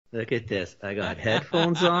Look at this. I got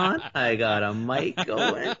headphones on. I got a mic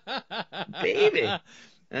going. Baby. If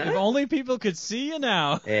Huh? only people could see you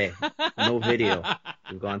now. Hey, no video.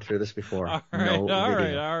 We've gone through this before. All right, No all right,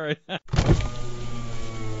 video. all right.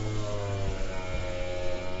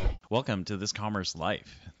 Welcome to This Commerce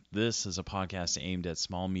Life. This is a podcast aimed at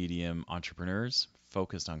small, medium entrepreneurs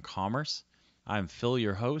focused on commerce. I'm Phil,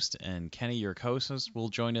 your host, and Kenny, your co-host, will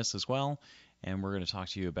join us as well. And we're going to talk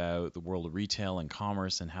to you about the world of retail and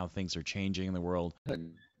commerce and how things are changing in the world.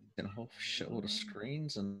 And a whole shitload of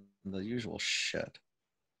screens and the usual shit.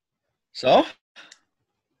 So,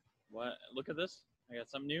 What? Look at this. I got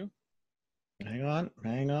something new. hang on.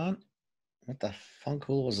 What the funk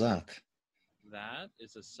hole was that? That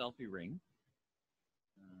is a selfie ring.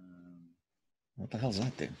 What the hell's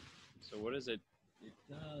that do? So what is it? It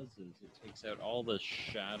does is it takes out all the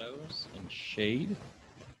shadows and shade.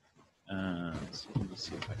 So let me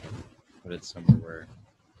see if I can put it somewhere where.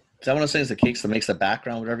 Is that one of those things that makes the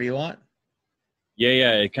background whatever you want?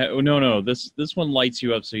 Yeah. It kind of, no. This one lights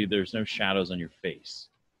you up so there's no shadows on your face.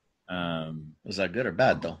 Was that good or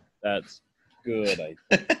bad though? That's good.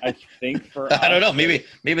 I think for I don't know. Maybe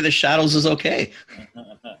the shadows is okay.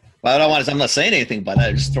 Well, I'm not saying anything, but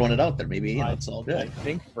I'm just throwing it out there. Maybe it's all good. I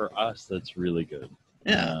think for us that's really good.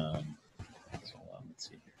 Yeah. So hold on, let's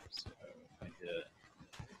see here. So if I hit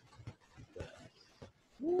that.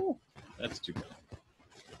 Woo, that's too good.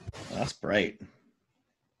 That's bright.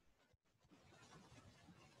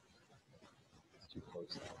 It's too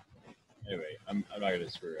close now. Anyway, I'm not going to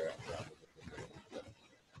screw around with it.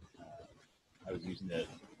 I was using it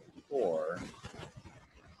before,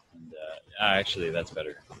 and actually that's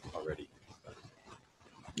better already.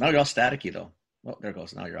 Now you're all staticky though. Oh, there it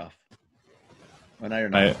goes. Now you're off. Well, now you're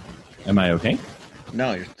not. Am I okay?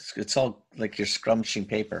 No, it's all like you're scrunching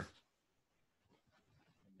paper.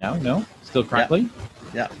 Now? No? Still crackly?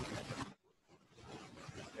 Yeah.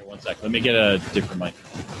 Okay, one sec. Let me get a different mic.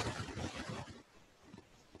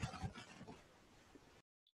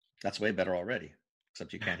 That's way better already.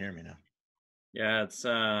 Except you can't hear me now. Yeah, it's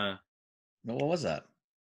No, what was that?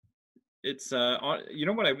 It's you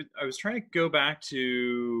know what, I was trying to go back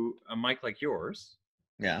to a mic like yours.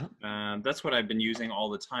 Yeah. That's what I've been using all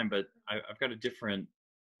the time, but I've got a different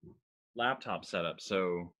laptop setup,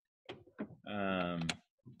 so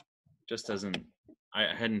just doesn't. I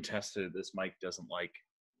hadn't tested it. This mic doesn't like.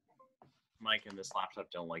 Mic and this laptop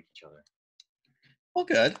don't like each other. Well,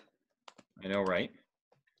 good. I know, right?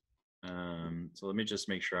 So let me just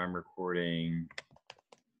make sure I'm recording.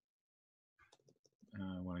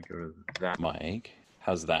 I want to go to that mic.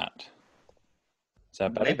 How's that? Is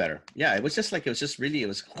that better? Way better. Yeah, it was just. Yeah.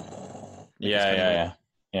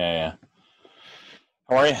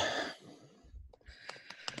 How are you?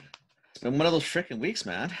 It's been one of those freaking weeks,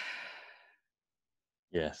 man.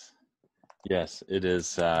 Yes, it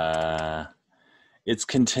is. It's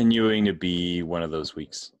continuing to be one of those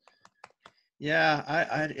weeks.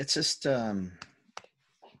 Yeah, it's just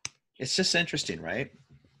interesting, right?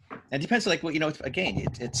 And it depends, like, what, again,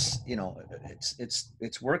 it's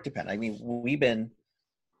work dependent. I mean,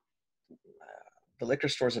 the liquor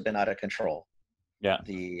stores have been out of control. Yeah.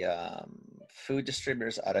 The food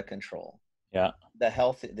distributors out of control. Yeah. The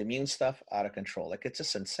immune stuff out of control. Like, it's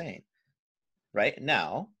just insane. Right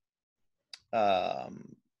now,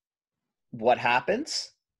 what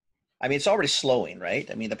happens? I mean, it's already slowing, right?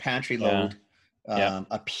 I mean, the pantry load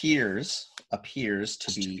appears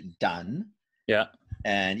to be done. Yeah.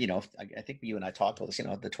 And, I think you and I talked about this,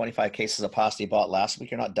 the 25 cases of pasta you bought last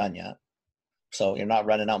week, you're not done yet. So you're not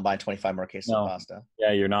running out and buying 25 more cases of pasta.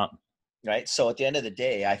 Yeah, you're not. Right. So at the end of the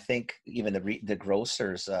day, I think even the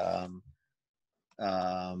grocers,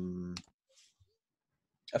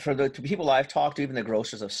 for the people I've talked to, even the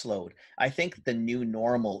grocers have slowed. I think the new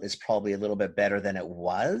normal is probably a little bit better than it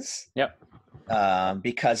was. Yep.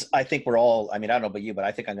 Because I think we're all, I mean, I don't know about you, but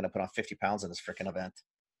I think I'm going to put on 50 pounds in this freaking event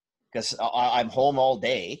because I'm home all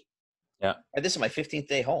day. Yeah. And this is my 15th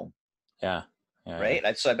day home. Yeah.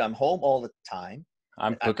 Right. So I'm home all the time.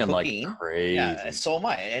 I'm cooking like crazy. Yeah. So am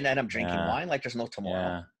I. And I'm drinking wine like there's no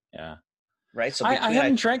tomorrow. Yeah. Right. So I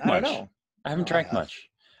haven't drank much. I haven't drank much.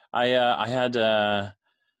 I had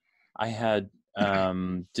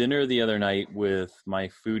dinner the other night with my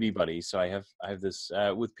foodie buddy. So I have this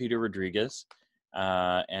with Peter Rodriguez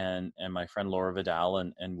and my friend Laura Vidal,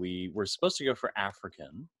 and we were supposed to go for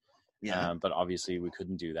African, but obviously we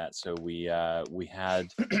couldn't do that. So we had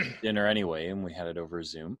dinner anyway, and we had it over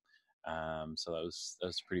Zoom. So that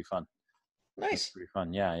was pretty fun. Nice. Pretty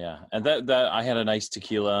fun. Yeah. And that I had a nice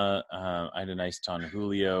tequila. I had a nice Don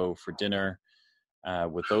Julio for dinner.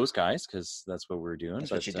 with those guys, because that's what we're doing.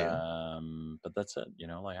 That's what you do. But that's it. You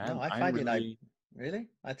know, like I I'm find really. Really?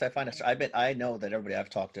 I find it. I know that everybody I've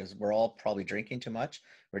talked to is we're all probably drinking too much.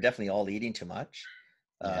 We're definitely all eating too much.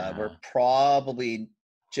 Yeah. We're probably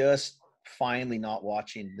just finally not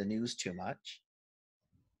watching the news too much.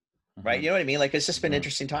 Right? You know what I mean? Like, it's just been an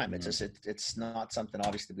interesting time. It's just it's not something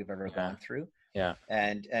obviously we've ever gone through. Yeah.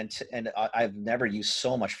 And I've never used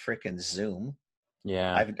so much freaking Zoom.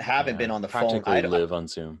 Yeah. I haven't been on the phone. I live on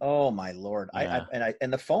Zoom. Oh my Lord. Yeah.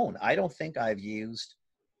 And the phone, I think I've used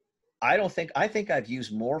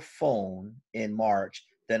more phone in March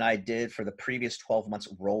than I did for the previous 12 months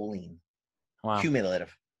rolling. Wow.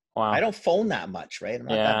 Cumulative. Wow. I don't phone that much, right? I'm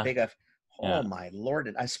not that big of, Yeah. my Lord.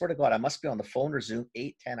 And I swear to God, I must be on the phone or Zoom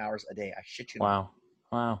 8-10 hours a day. I shit you not.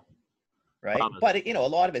 Wow. Right. Wow. But a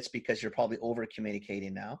lot of it's because you're probably over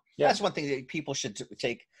communicating now. Yeah. That's one thing that people should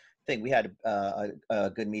take. We had a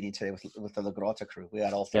good meeting today with the La Grota crew. We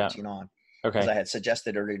had all 13 on. Okay. Because I had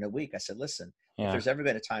suggested earlier in the week, I said, listen, if there's ever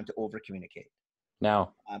been a time to over communicate,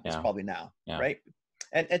 now, it's probably now, right?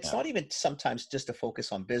 And it's not even sometimes just to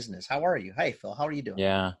focus on business. How are you? Hey, Phil, how are you doing?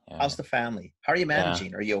 Yeah. How's the family? How are you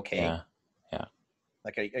managing? Are you okay? Yeah.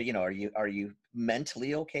 Like, are you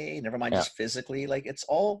mentally okay? Never mind just physically. Like, it's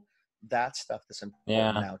all that stuff that's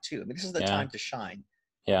important now too. I mean, this is the time to shine.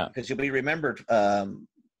 Yeah. Because you'll be remembered.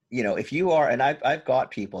 If you are, and I've got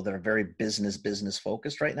people that are very business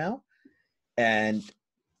focused right now. And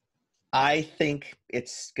I think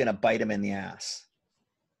it's going to bite them in the ass,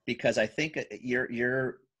 because I think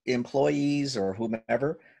your employees or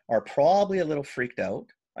whomever are probably a little freaked out,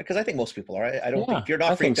 because I think most people are. I don't think if you're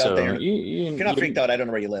not freaked out, then if you're not freaked out, I don't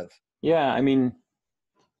know where you live. Yeah. I mean,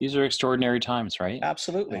 these are extraordinary times, right?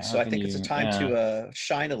 Absolutely. So I think it's a time to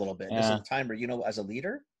shine a little bit. This is a time where, as a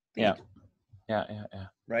leader, lead. Yeah.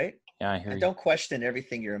 Right? Yeah, I hear you. Don't question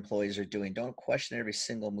everything your employees are doing. Don't question every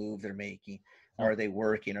single move they're making. Are they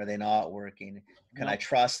working? Are they not working? Can I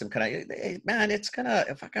trust them? Man, it's gonna,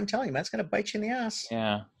 I'm telling you, man, it's gonna bite you in the ass.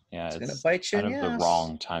 Yeah. It's gonna bite you in the ass. The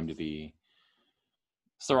wrong time to be.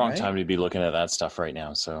 It's the wrong time to be looking at that stuff right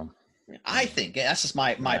now. So I think that's just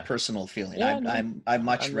my personal feeling. Yeah, I'm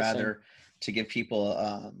much rather to give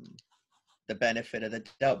people the benefit of the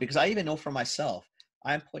doubt, because I even know for myself,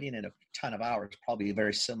 I'm putting in a ton of hours, probably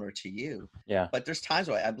very similar to you. Yeah. But there's times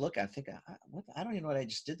where I look, I think, I don't even know what I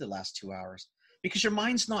just did the last 2 hours, because your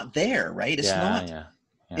mind's not there, right? It's not. Yeah.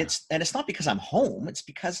 It's not because I'm home. It's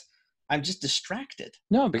because I'm just distracted.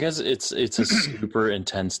 No, because it's a super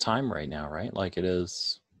intense time right now, right? Like it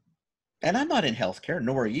is. And I'm not in healthcare,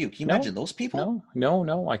 nor are you. Can you imagine those people?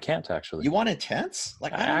 No, I can't actually. You want intense?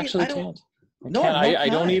 Like I actually can't. I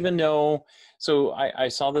don't even know. So I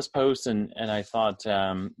saw this post and I thought,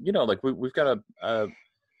 like we've got a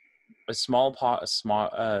small pot,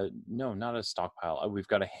 no, not a stockpile. We've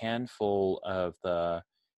got a handful of the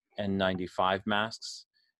N95 masks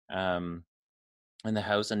in the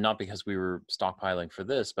house, and not because we were stockpiling for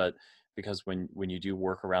this, but because when you do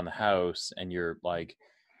work around the house and you're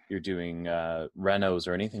doing renos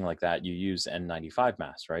or anything like that, you use N95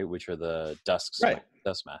 masks, right? Which are the dust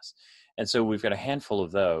masks. And so we've got a handful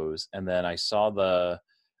of those. And then I saw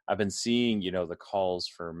I've been seeing, the calls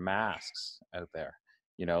for masks out there,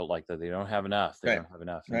 like that they don't have enough. They don't have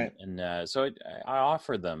enough. Right. And so I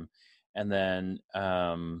offered them. And then,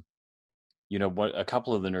 what a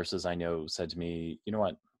couple of the nurses I know said to me, you know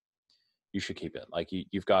what, you should keep it. Like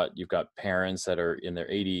you've got parents that are in their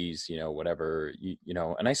 80s, whatever,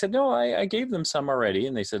 and I said, no, I gave them some already.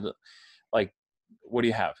 And they said, like, what do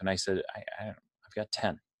you have? And I said, I've got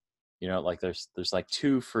 10. Like there's like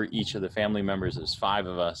 2 for each of the family members. There's 5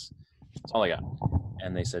 of us. That's all I got.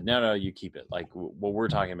 And they said, no, you keep it. Like what we're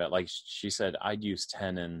talking about, like she said, I'd use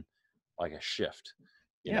 10 in like a shift.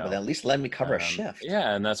 But at least let me cover a shift.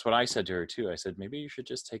 Yeah. And that's what I said to her too. I said, maybe you should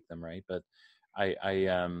just take them. Right. But I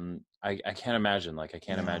can't imagine, like,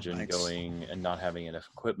 imagine going and not having enough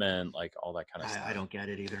equipment, like all that kind of stuff. I don't get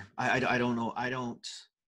it either. I don't know. I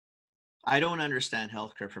don't understand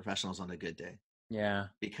healthcare professionals on a good day. Yeah.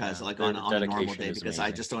 Because on a normal day, because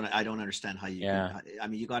amazing. I don't understand how you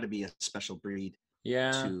you got to be a special breed.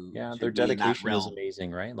 Their dedication is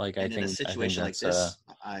amazing, right? Like I think in a situation like this,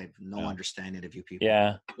 I have no understanding of you people.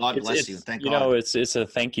 Yeah. God bless you. Thank God. It's a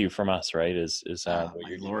thank you from us, right? Is what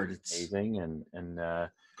you're doing. It's amazing, and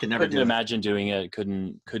could never imagine doing it.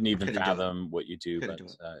 Couldn't even fathom what you do, but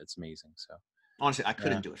it's amazing. So honestly, I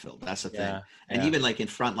couldn't do it, Phil. That's the thing. And even like in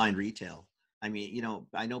frontline retail, I mean,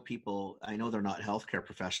 I know people. I know they're not healthcare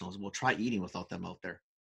professionals. We'll try eating without them out there.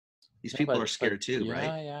 These people are scared too,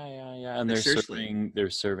 right? Yeah. And they're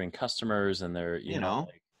serving customers, and they're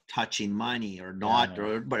touching money or not,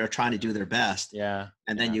 but are trying to do their best. Yeah.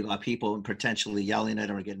 And then you got people potentially yelling at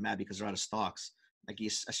them or getting mad because they're out of stocks. Like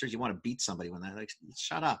I sure you want to beat somebody when they're like,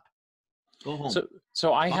 shut up, go home.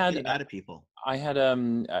 So I Stop had getting mad at people. I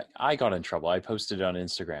got in trouble. I posted it on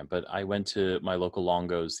Instagram, but I went to my local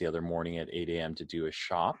Longo's the other morning at 8 a.m. to do a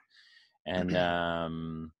shop, and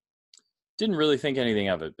didn't really think anything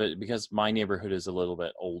of it, but because my neighborhood is a little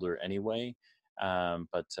bit older anyway.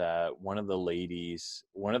 But one of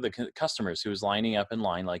the customers who was lining up in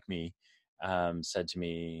line like me said to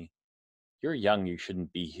me, "You're young, you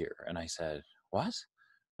shouldn't be here." And I said, "What?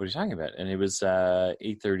 What are you talking about?" And it was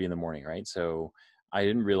 8:30 in the morning, right? So I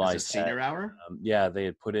didn't realize senior hour. Yeah, they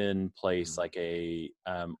had put in place like a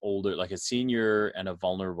older, like a senior and a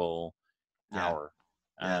vulnerable hour.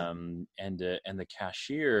 And the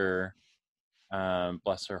cashier,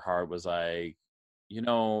 bless her heart, was like,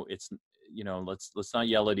 it's, let's not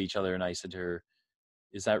yell at each other. And I said to her,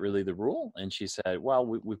 "Is that really the rule?" And she said, "Well,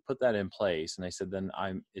 we put that in place." And I said, "Then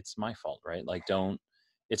it's my fault, right? Like,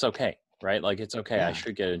 it's okay, right? Like, it's okay. I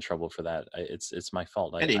should get in trouble for that. It's my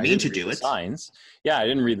fault. I didn't mean to do it. Signs. Yeah, I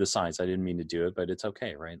didn't read the signs. I didn't mean to do it, but it's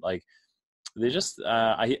okay, right? Like, they just,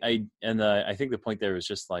 I think the point there was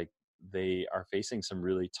just like, they are facing some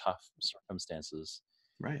really tough circumstances.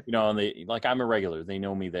 Right. And they, like, I'm a regular, they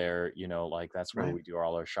know me there, like that's where we do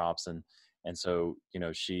all our shops. And so,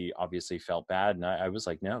 she obviously felt bad, and I was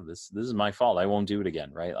like, "No, this is my fault. I won't do it again."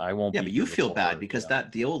 Right. I won't. Yeah, but you feel bad because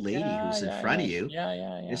the old lady who's in front of you.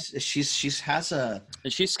 Yeah. She's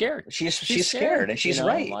scared. She's scared, and she's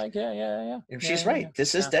right. Like, yeah. She's right.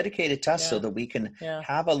 This is dedicated to us so that we can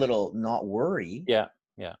have a little not worry. Yeah.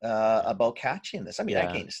 About catching this. I mean,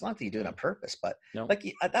 again, it's not that you do it on purpose, but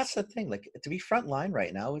like that's the thing. Like, to be front line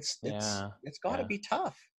right now, it's got to be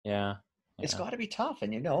tough. Yeah. It's got to be tough,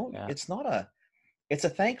 and it's a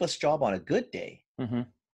thankless job on a good day.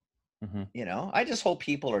 I just hope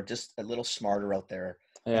people are just a little smarter out there,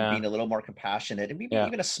 and being a little more compassionate, and maybe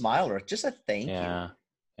even a smile or just a thank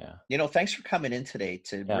you. Thanks for coming in today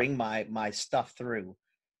to bring my stuff through,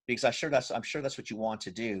 because I'm sure that's what you want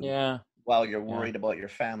to do. Yeah. While you're worried about your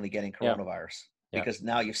family getting coronavirus, because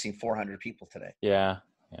now you've seen 400 people today. Yeah.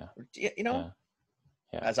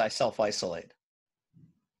 As I self-isolate.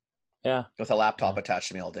 Yeah. With a laptop attached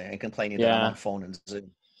to me all day and complaining that I'm on phone and Zoom.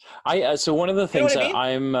 So one of the things that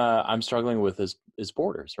I'm struggling with is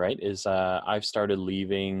borders, right? Is I've started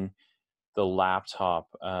leaving the laptop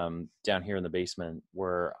down here in the basement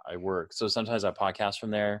where I work. So sometimes I podcast from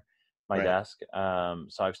there, my desk.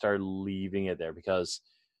 So I've started leaving it there because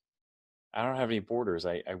I don't have any borders.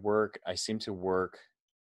 I seem to work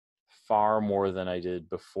far more than I did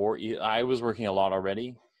before. I was working a lot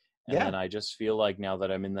already. And then I just feel like now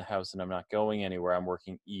that I'm in the house and I'm not going anywhere, I'm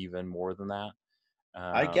working even more than that.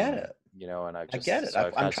 I get it. And I get it.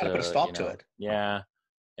 I'm trying to put a stop to it. Yeah.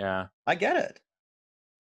 I get it.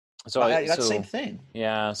 So I got the same thing.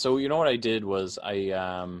 Yeah. So what I did was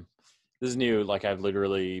this is new. Like, I've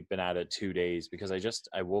literally been at it 2 days because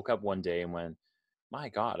I woke up one day and went, my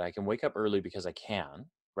God, I can wake up early because I can,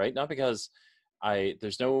 right? Not because I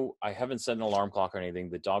haven't set an alarm clock or anything.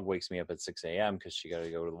 The dog wakes me up at 6 a.m. because she got to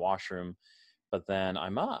go to the washroom, but then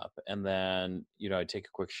I'm up, and then, I take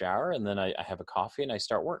a quick shower, and then I have a coffee and I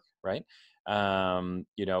start work. Right. And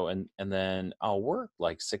then I'll work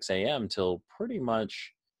like 6 a.m. till pretty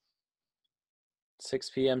much 6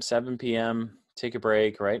 p.m., 7 p.m., take a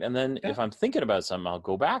break. Right. And then if I'm thinking about something, I'll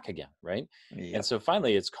go back again. Right. Yep. And so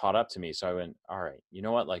finally it's caught up to me. So I went, all right, you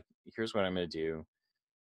know what? Like, here's what I'm going to do.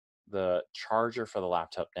 The charger for the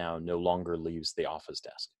laptop now no longer leaves the office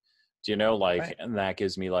desk. Do and that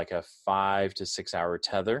gives me like a 5 to 6 hour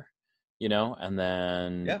tether, and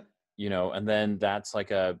then, and then that's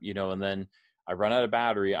like and then I run out of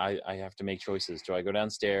battery. I have to make choices. Do I go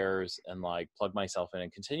downstairs and like plug myself in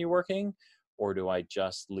and continue working, or do I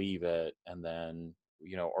just leave it and then,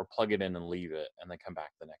 or plug it in and leave it and then come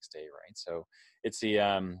back the next day. Right. So it's the,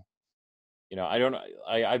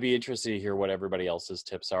 I'd be interested to hear what everybody else's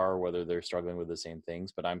tips are, whether they're struggling with the same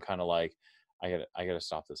things, but I'm kind of like, I gotta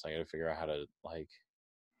stop this. I gotta figure out how to, like,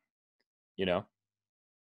 I'm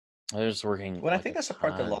just working. Well, I think that's the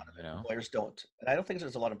part that a lot of employers don't, and I don't think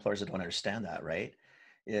there's a lot of employers that don't understand that, right?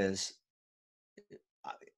 Is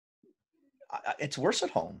it's worse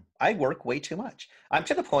at home. I work way too much. I'm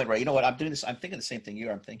to the point where, I'm doing this. I'm thinking the same thing you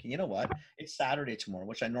are. I'm thinking, it's Saturday tomorrow,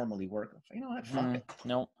 which I normally work. What? Fuck it.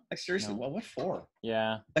 No. Like, seriously, well, what for?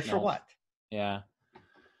 Yeah. Like, for what? Yeah.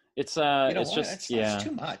 It's it's just, it's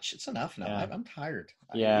too much. It's enough now. I'm tired.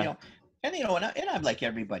 Yeah. And and I'm like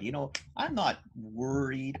everybody. I'm not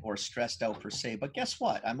worried or stressed out per se, but guess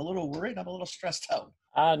what? I'm a little worried. I'm a little stressed out.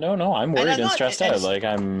 No, I'm And worried I'm and not, stressed and out. it's Like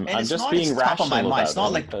I'm it's just not. being It's top of my rational mind. It's about not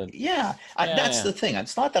it. like, But that's the thing.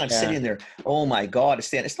 It's not that I'm yeah, sitting there. Oh my God!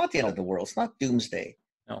 It's not the end no, of the world. It's not doomsday,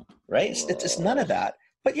 no. right? It's none of that.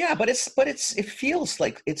 But yeah, it feels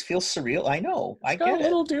like it feels surreal. I know. It's I got a get it.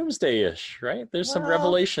 little doomsday-ish, right? There's some Well,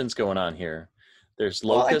 revelations going on here. There's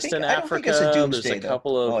well, locusts in I don't think it's a Africa. There's a doomsday though.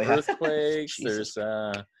 couple of Oh yeah, earthquakes. Jesus.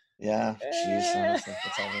 There's Yeah, jeez, eh, honestly,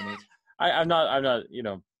 that's all we need. I'm not,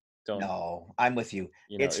 don't, No, I'm with you.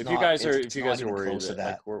 if you guys are It's not even worried close to that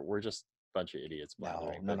like that. we're just a bunch of idiots No,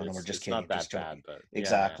 blathering, no, but no, no. We're just it's kidding. not that Just bad. joking. But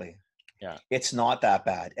Exactly. yeah, It's not that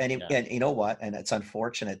bad. And yeah. and you know what? And it's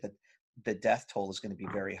unfortunate that the death toll is going to be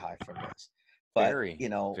very high from this. But Very,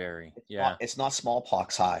 very, yeah. it's not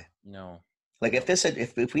smallpox high. No, Like no.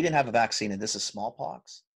 if we didn't have a vaccine and this is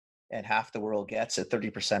smallpox, and half the world gets it,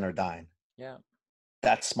 30% are dying. Yeah.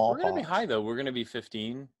 That's We're going to be smallpox. high though. We're going to be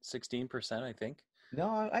 16%, I think.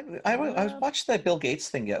 No, I watched the Bill Gates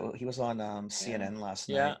thing. He was on Yeah. CNN last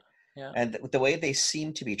Yeah. night. Yeah. And the way they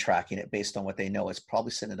seem to be tracking it based on what they know is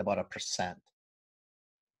probably sitting at about 1%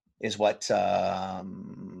 is what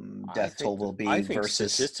death toll will be I think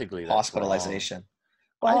versus statistically that's hospitalization.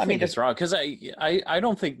 Well, Well, I think it's wrong because I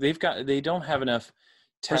don't think they don't have enough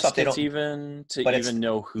first off, test they kits don't, even to but even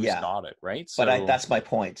know who's got it, right? So but that's my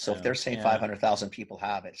point. So if they're saying yeah, 500,000 people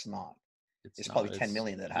have it, it's not. It's not. probably 10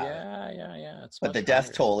 million that have it. Yeah. It's But the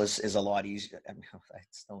death toll is a lot easier. I mean, I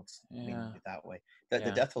don't mean it that way.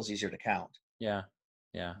 The death toll is easier to count. Yeah.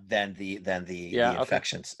 Than the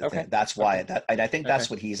infections. Okay. That's why I think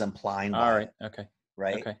that's what he's implying. All right. Okay.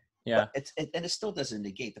 Right. Okay. Yeah. But it still doesn't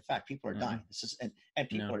negate the fact people are dying. This is and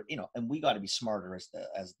people are and we got to be smarter as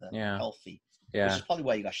the healthy. Yeah. Which is probably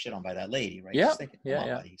why you got shit on by that lady, right? Yeah. Just thinking, come on,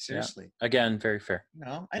 buddy, seriously. Yeah. Again, very fair.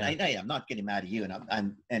 I'm not getting mad at you,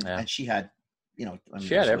 and she had.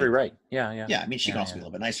 She had every right. Yeah. I mean, she can also be a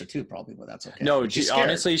little bit nicer too, probably, but that's okay. No,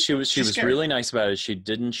 honestly, she was really nice about it. She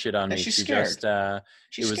didn't shit on me. She's she scared. just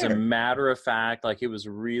it was scared. a matter of fact. Like it was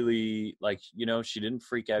really like she didn't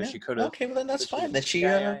freak out. Yeah. She could have. Okay, well then that's fine. That she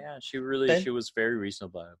She was very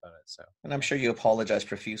reasonable about it. So. And I'm sure you apologized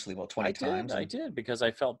profusely about 20 times. I did because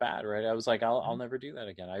I felt bad. Right. I was like, I'll never do that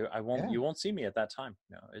again. I won't. Yeah. You won't see me at that time.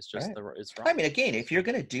 No, it's just it's wrong. I mean, again, if you're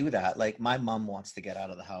gonna do that, like my mom wants to get out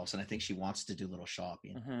of the house, and I think she wants to do a little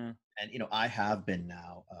shopping. Mm-hmm. And I have been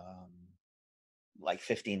now like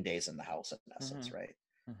 15 days in the house in essence, right?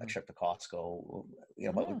 A trip to Costco,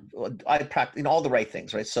 but I practice all the right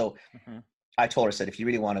things, right? So I told her, I said, if you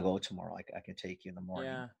really want to go tomorrow, I can take you in the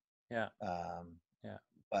morning. Yeah.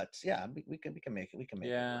 But yeah, we can make it. We can make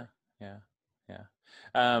it work.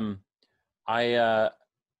 Yeah.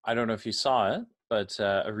 I don't know if you saw it, but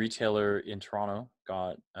a retailer in Toronto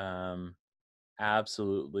got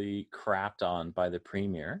absolutely crapped on by the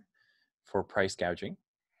premier for price gouging.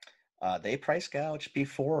 They price gouged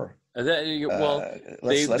before. They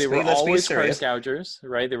were always price gougers,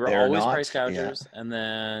 right? They were always price gougers, and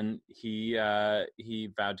then he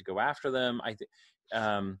vowed to go after them. I think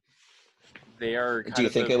they are. Do you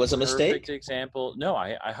think it was a mistake? Example? No,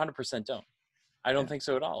 I 100% don't. I don't think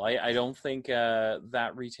so at all. I don't think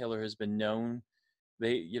that retailer has been known.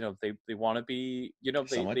 They want to be, they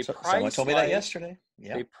price. Someone told me that yesterday.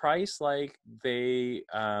 Yeah. They price like they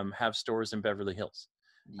have stores in Beverly Hills.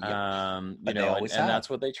 Yep. And that's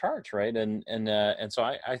what they charge, right? And so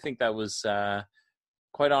I think that was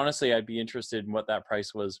quite honestly, I'd be interested in what that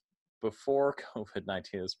price was before COVID-19.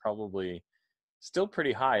 It's probably still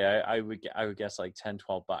pretty high. I would guess like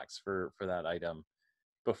 $10-12 for that item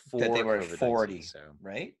before that they were COVID-19, 40, so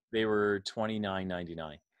right? They were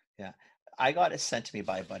 $29.99. Yeah. I got it sent to me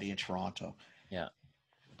by a buddy in Toronto. Yeah.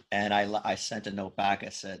 And I sent a note back. I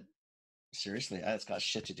said, seriously, that's got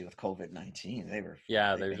shit to do with COVID-19. They're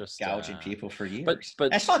just gouging people for years.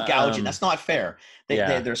 But that's not gouging. That's not fair.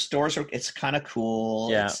 Their stores are. It's kind of cool.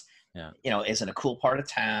 Yeah. It's in a cool part of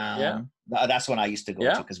town. Yeah. That's when I used to go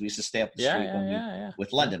to because we used to stay up the street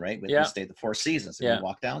with London, right? We stayed the Four Seasons and we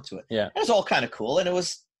walked down to it. Yeah. It was all kind of cool and it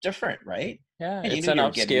was different, right? Yeah, it's an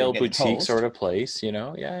upscale boutique sort of place,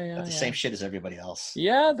 Yeah. But the same shit as everybody else.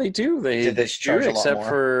 Yeah, they do. They charge except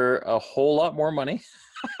for a whole lot more money.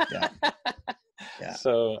 Yeah.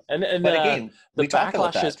 So and but again, the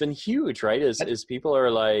backlash has been huge, right? Is people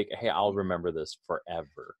are like, hey, I'll remember this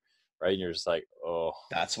forever, right? And you're just like, oh.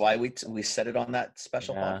 That's why we said it on that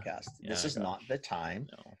special podcast. This is not the time.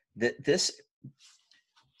 No.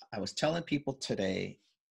 I was telling people today.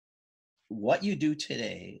 What you do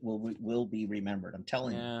today will be remembered. I'm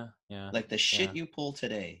telling you. Yeah. Like the shit you pull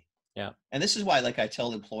today. Yeah. And this is why, like I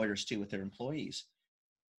tell employers too with their employees,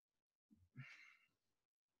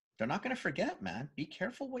 They're not going to forget, man. Be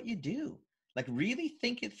careful what you do. Like, really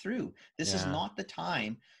think it through. This is Yeah. not the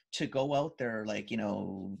time to go out there like,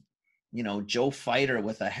 Joe Fighter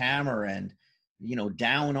with a hammer and,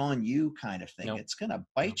 down on you kind of thing. Nope. It's going to Nope.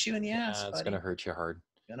 bite you in the ass, Yeah, it's buddy. gonna hurt you hard.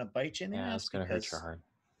 Going to bite you in the Yeah, ass it's gonna hurt you because hard.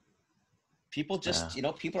 people just,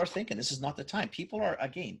 Yeah. people are thinking this is not the time. People are,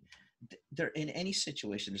 again, they're in any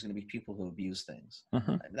situation. There's going to be people who abuse things.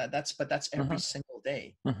 Mm-hmm. But that's every Mhm. single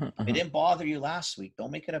day. Mm-hmm. If it didn't bother you last week, don't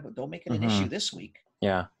make it an issue this week.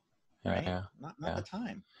 Yeah. Yeah. Right? Yeah. Not the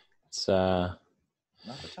time. It's Not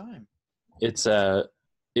the time. it's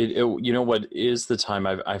you know what is the time?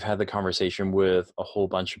 I've had the conversation with a whole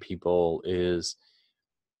bunch of people is,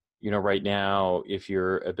 right now, if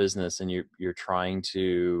you're a business and you're trying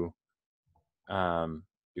to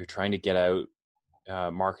get out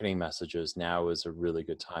marketing messages, now is a really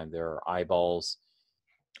good time. There are eyeballs.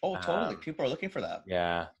 Oh, totally. People are looking for that.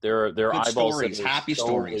 Yeah, there are Good eyeballs stories, that are happy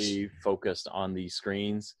solely stories. focused on these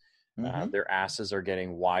screens. Their asses are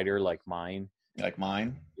getting wider, like mine. Like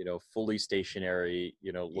mine. Fully stationary.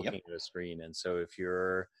 Looking Yep. at a screen. And so if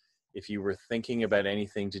you were thinking about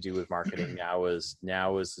anything to do with marketing, now is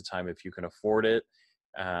the time if you can afford it.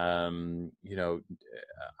 I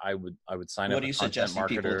would sign up. What are you suggesting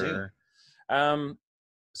people do?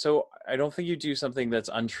 So I don't think you do something that's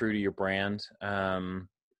untrue to your brand.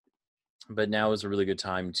 But now is a really good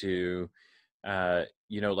time to,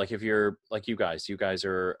 like if you're like you guys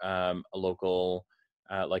are a local,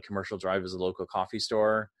 like Commercial Drive is a local coffee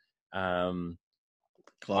store.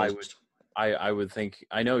 Closed. I would think,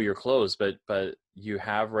 I know you're closed, but you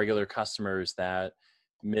have regular customers that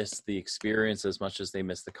miss the experience as much as they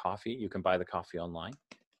miss the coffee. You can buy the coffee online.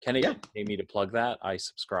 Kenny paid me to plug that. I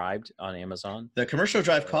subscribed on Amazon. The Commercial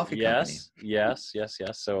Drive Coffee Company. Yes.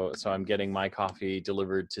 So I'm getting my coffee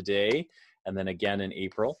delivered today, and then again in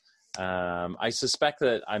April. I suspect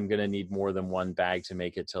that I'm going to need more than one bag to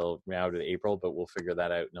make it till now to April, but we'll figure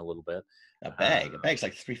that out in a little bit. A bag's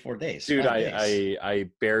like 3-4 days. Dude, days. I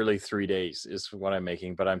barely 3 days is what I'm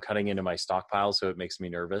making, but I'm cutting into my stockpile, so it makes me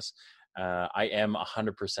nervous. I am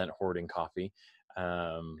 100% hoarding coffee.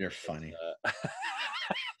 You're funny.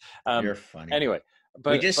 You're funny. Anyway,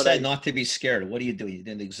 but we just said not to be scared. What are you doing? You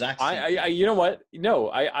did the exact same thing. You know what?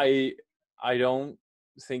 No, I don't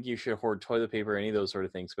think you should hoard toilet paper or any of those sort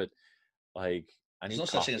of things. But like, there's no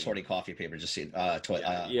such thing as hoarding coffee paper. Just so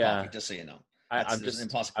coffee. Just so you know. I'm just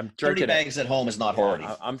impossible. I'm 30 bags at home is not hoarding.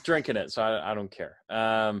 I'm drinking it, so I don't care.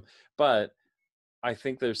 But I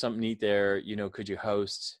think there's something neat there.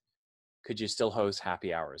 Could you still host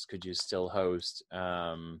happy hours? Could you still host,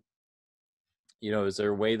 is there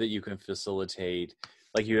a way that you can facilitate,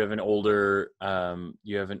 like you have an older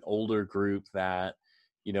group that,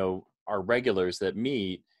 are regulars that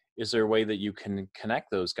meet. Is there a way that you can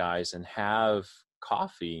connect those guys and have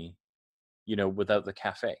coffee, without the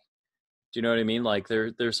cafe? Do you know what I mean? Like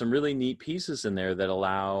there's some really neat pieces in there that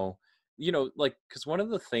allow, because one of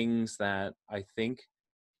the things that I think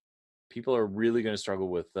people are really going to struggle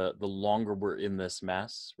with, the longer we're in this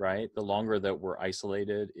mess, right? The longer that we're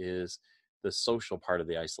isolated is the social part of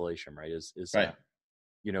the isolation, right? Is right.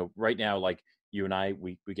 Right now, like you and I,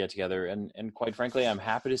 we get together and quite frankly, I'm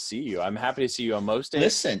happy to see you. I'm happy to see you on most days.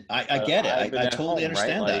 Listen, I get it. I totally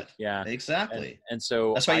understand that. Yeah, exactly. And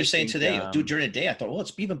so that's why you're saying today, dude, during the day, I thought, well,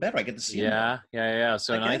 it's even better. I get to see you. Yeah.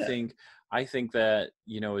 So, I think that,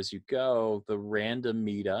 as you go, the random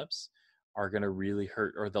meetups are going to really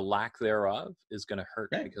hurt, or the lack thereof is going to hurt,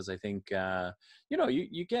 right? Because I think,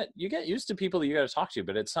 you get used to people that you got to talk to,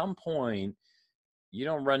 but at some point you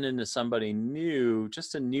don't run into somebody new,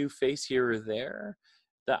 just a new face here or there.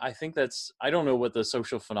 That I think I don't know what the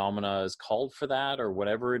social phenomena is called for that or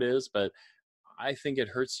whatever it is, but I think it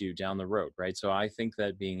hurts you down the road, right? So I think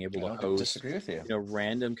that being able to host, disagree with you.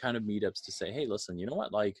 Random kind of meetups to say, hey, listen, you know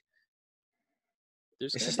what, like,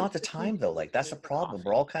 this is not the time though. Like that's the problem.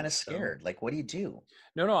 We're all kind of scared. Like, what do you do?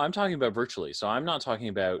 No, I'm talking about virtually. So I'm not talking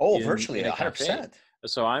about virtually 100%.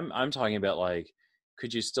 So I'm talking about like,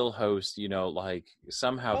 could you still host, like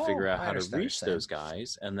somehow figure out how to reach those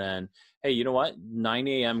guys, and then, hey, you know what, 9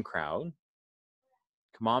 a.m. crowd,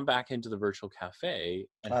 come on back into the virtual cafe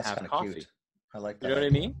and have coffee. Cute. I like that. You know what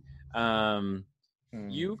I mean?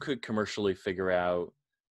 You could commercially figure out,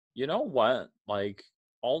 you know what, like,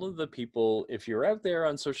 all of the people, if you're out there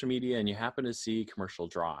on social media and you happen to see Commercial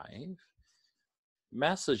Drive,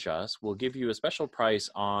 message us. We'll give you a special price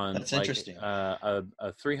on a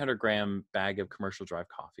 300 gram bag of Commercial Drive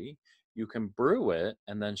coffee. You can brew it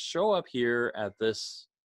and then show up here at this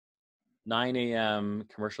 9 a.m.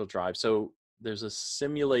 Commercial Drive. So there's a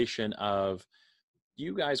simulation of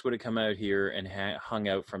you guys would have come out here and hung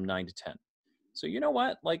out from 9 to 10. So you know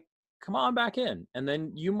what? Like, come on back in. And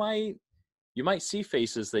then you might see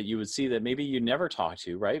faces that you would see that maybe you never talked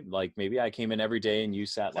to, right? Like maybe I came in every day and you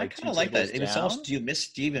sat I like kind two of like that. tables It's almost, down. do you miss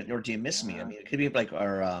Steven or do you miss me? I Yeah. mean, it could be like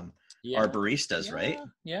our Yeah. baristas, right?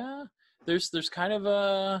 Yeah. Yeah. There's kind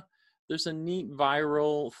of there's a neat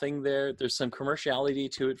viral thing there. There's some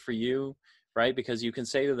commerciality to it for you, right? Because you can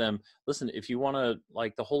say to them, listen, if you want to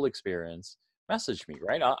like the whole experience, message me,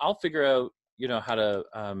 right? I'll figure out, how to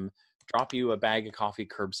drop you a bag of coffee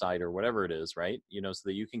curbside or whatever it is, right? So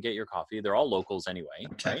that you can get your coffee. They're all locals anyway,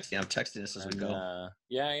 right? I'm texting this as we And go.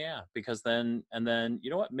 yeah, because then you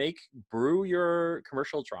know what? Brew your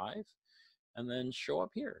commercial drive, and then show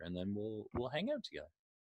up here, and then we'll hang out together.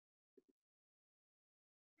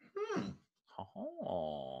 Hmm.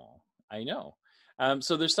 Oh, I know.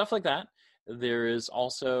 So there's stuff like that. There is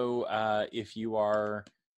also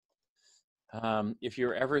if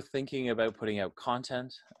you're ever thinking about putting out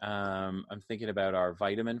content, I'm thinking about our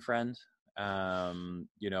vitamin friend. I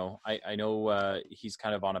know he's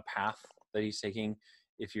kind of on a path that he's taking.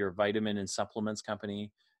 If you're a vitamin and supplements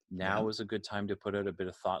company, Yeah. now is a good time to put out a bit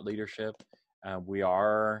of thought leadership. We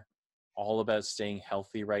are all about staying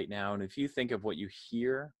healthy right now. And if you think of what you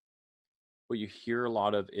hear a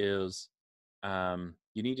lot of is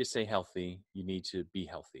you need to stay healthy, you need to be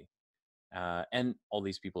healthy. And all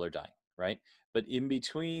these people are dying, right? But in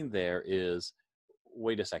between there is,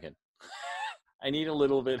 wait a second, I need a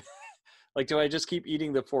little bit. Like, do I just keep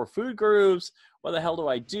eating the 4 food groups? What the hell do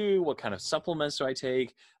I do? What kind of supplements do I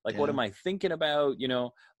take? Like, what Yeah. am I thinking about?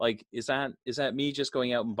 Like, is that me just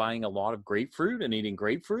going out and buying a lot of grapefruit and eating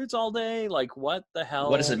grapefruits all day? Like, what the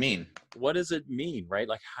What does it hell? mean? What does it mean, right?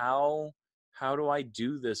 Like, how do I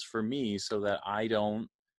do this for me so that I don't,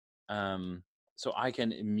 so I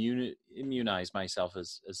can immunize myself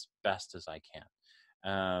as best as I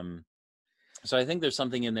can. So I think there's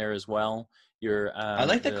something in there as well. You're I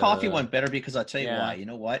like the coffee one better because I'll tell you why. yeah, You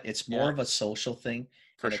know what? It's more yeah, of a social thing,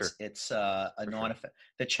 for and sure, it's a for sure. non-effect.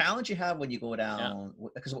 The challenge you have when you go Yeah, down,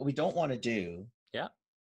 because what we don't want to do yeah,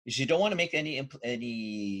 is you don't want to make any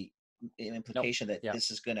nope, implication that yeah,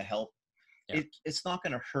 this is going to help. yeah, It's not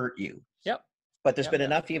going to hurt you. yep, But there's yep, been yep,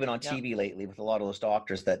 enough even on yeah, TV lately with a lot of those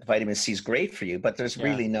doctors that vitamin C is great for you, but there's yeah.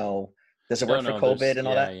 really no. Does it No, work for no, COVID there's and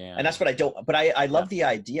all yeah, that? And yeah, that's what I don't. But I yeah, love the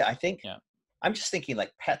idea. I think yeah, I'm just thinking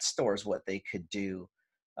like pet stores, what they could do,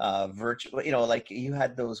 virtual. Like you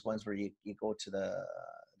had those ones where you go to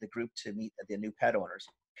the group to meet the new pet owners.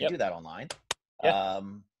 You could yep, do that online. yeah.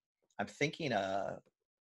 Um, I'm thinking,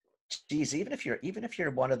 geez, even if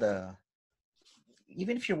you're one of the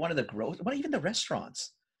well, even the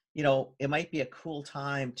restaurants, it might be a cool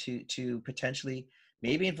time to potentially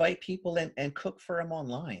maybe invite people and cook for them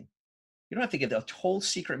online. You don't have to give the whole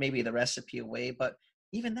secret, maybe the recipe away, but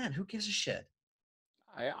even then, who gives a shit?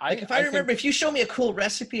 I Like I if I I remember, think if you show me a cool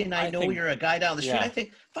recipe and I I know think you're a guy down the street, I yeah.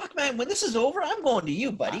 think, fuck man, when this is over, I'm going to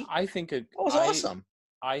you, buddy. I think That was awesome.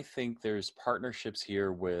 I think there's partnerships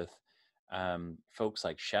here with folks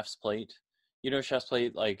like Chef's Plate, Chef's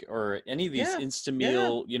Plate, like, or any of these Yeah, insta yeah.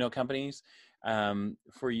 meal, companies,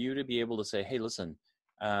 for you to be able to say, hey, listen,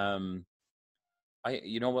 um,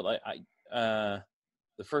 you know what, like,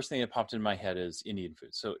 the first thing that popped in my head is Indian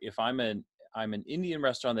food. So if I'm an Indian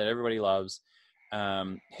restaurant that everybody loves,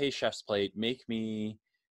 hey, Chef's Plate, make me,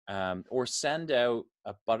 or send out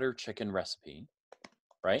a butter chicken recipe,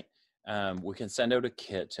 right? We can send out a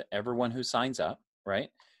kit to everyone who signs up, right?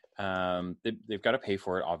 They've got to pay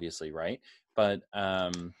for it, obviously, right? But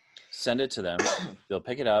send it to them. They'll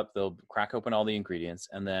pick it up. They'll crack open all the ingredients,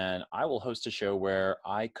 and then I will host a show where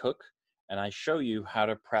I cook and I show you how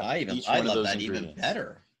to prep each I one of love those that even ingredients.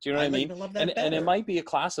 better. Do you know what I I mean? even love And that it better. might be a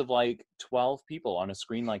class of like 12 people on a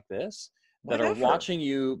screen like this that are Whatever. watching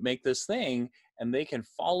you make this thing, and they can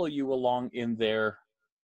follow you along in their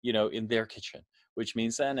in their kitchen, which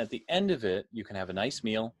means then at the end of it, you can have a nice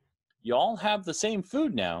meal. You all have the same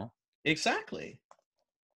food now. Exactly.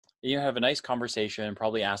 You have a nice conversation,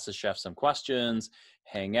 probably ask the chef some questions,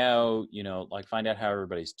 hang out, like find out how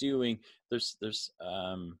everybody's doing. There's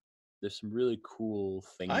some really cool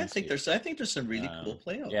things here. I think there's some really cool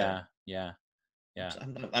play out there. Yeah, yeah, yeah,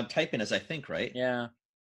 I'm typing as I think, right? yeah.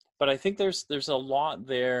 But I think there's a lot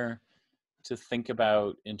there to think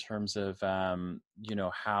about in terms of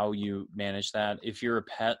how you manage that. If you're a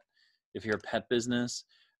pet business,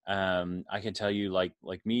 I can tell you, like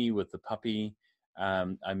me with the puppy,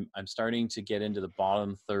 I'm starting to get into the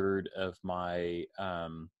bottom third of my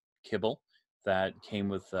kibble that came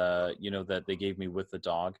with that they gave me with the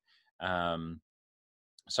dog. um,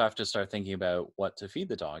 so I have to start thinking about what to feed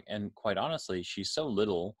the dog, and quite honestly, she's so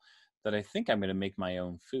little that I think I'm going to make my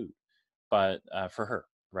own food, but for her,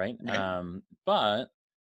 right? Right. But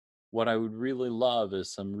what I would really love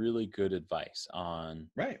is some really good advice on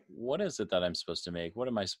Right. what is it that I'm supposed to make? What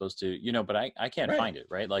am I supposed to, but I can't Right. find it,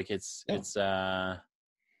 right? Like it's, No. it's, I'm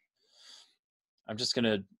just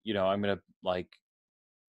gonna, I'm gonna like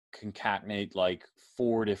concatenate like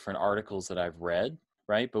 4 different articles that I've read,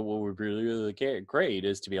 right? But what would be really, really great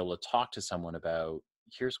is to be able to talk to someone about,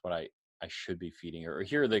 here's what I should be feeding her, or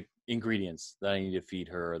here are the ingredients that I need to feed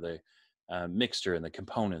her, or the mixture and the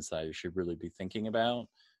components that I should really be thinking about.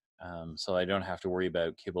 So I don't have to worry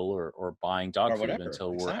about kibble or buying dog Or food whatever.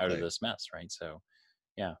 until we're out of Exactly. this mess, right? So,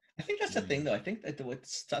 yeah. I think that's the thing, though. I think that what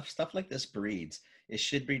stuff like this breeds, it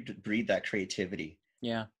should breed that creativity,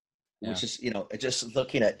 Yeah. which is, just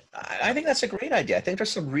looking at. I think that's a great idea. I think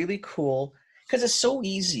there's some really cool, because it's so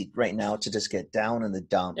easy right now to just get down in the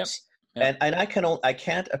dumps. Yep. And I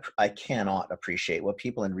cannot appreciate what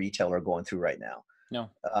people in retail are going through right now.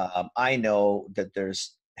 No. I know that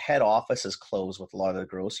there's head office is closed with a lot of the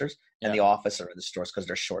grocers, and the office are in the stores because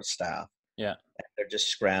they're short staffed. Yeah. And they're just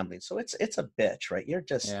scrambling. So it's a bitch, right? You're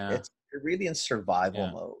really in survival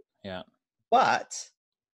mode. Yeah. But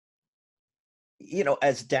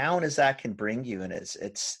as down as that can bring you, and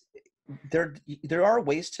it's there are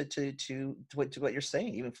ways to what you're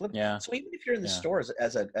saying, even flip. Yeah. So even if you're in the stores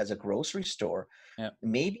as a grocery store,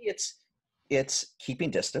 maybe it's keeping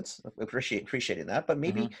distance, appreciating that, but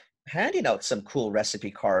maybe handing out some cool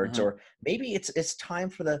recipe cards, or maybe it's time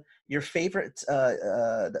for your favorite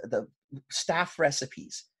the staff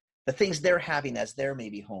recipes, the things they're having as they're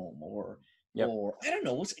maybe home, or I don't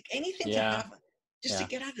know, it's like anything to have just to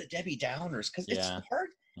get out of the Debbie Downers, because it's hard.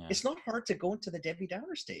 Yeah. It's not hard to go into the Debbie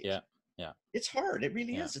Downer stage. Yeah. It's hard. It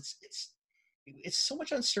really is. It's so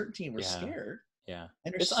much uncertainty, and we're scared. Yeah.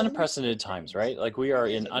 And it's unprecedented times, right? Like we are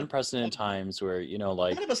in unprecedented times where,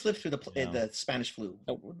 like none of us lived through the Spanish flu.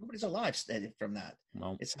 Nobody's alive from that.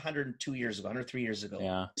 Nope. It's 102 years ago, 103 years ago.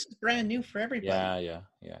 Yeah. This is brand new for everybody. Yeah.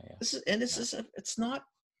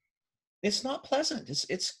 It's not pleasant.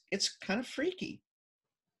 It's kind of freaky.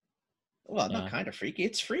 Well, not kind of freaky.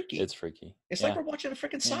 It's freaky. It's freaky. It's like we're watching a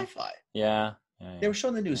freaking sci-fi. Yeah. They were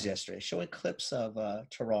showing the news yesterday, showing clips of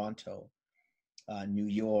Toronto, New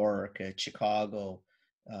York, Chicago,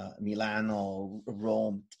 Milano,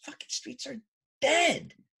 Rome. The fucking streets are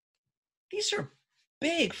dead. These are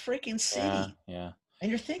big freaking city. Yeah. And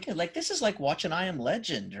you're thinking, like, this is like watching I Am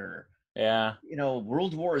Legend, or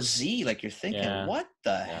World War Z. Like, you're thinking, what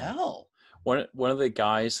the hell? One of the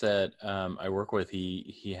guys that I work with,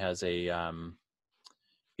 he has he's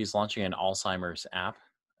launching an Alzheimer's app,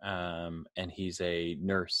 and he's a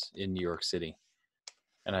nurse in New York City.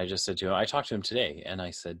 And I just said to him, I talked to him today, and I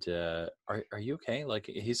said, are you okay? Like,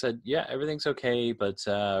 he said, yeah, everything's okay, but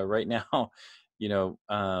right now,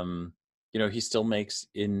 he still makes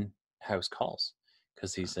in-house calls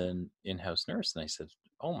because he's an in-house nurse. And I said,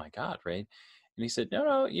 oh my God, right? And he said,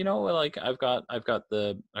 no, like I've got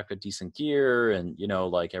decent gear, and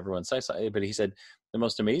like everyone says, but he said the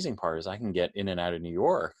most amazing part is I can get in and out of New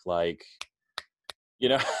York, like,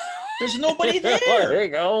 there's nobody there.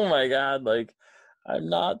 Like, oh my God, like I'm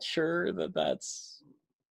not sure that's,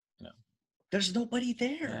 there's nobody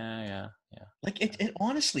there. Yeah. Like it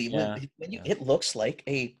honestly, when it looks like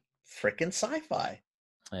a freaking sci-fi.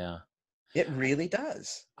 Yeah, it really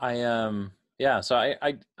does. So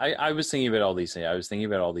I was thinking about all these things. I was thinking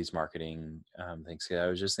about all these marketing things. I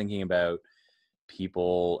was just thinking about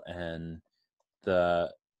people, and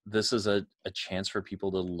this is a chance for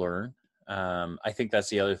people to learn. I think that's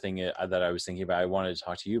the other thing that I was thinking about. I wanted to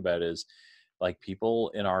talk to you about is like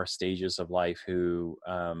people in our stages of life who,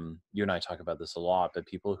 you and I talk about this a lot, but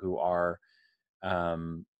people who are,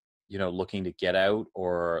 looking to get out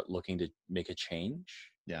or looking to make a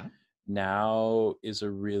change. Yeah. Now is a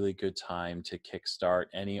really good time to kickstart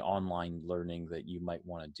any online learning that you might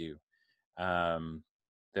want to do.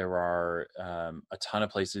 There are a ton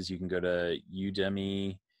of places you can go to.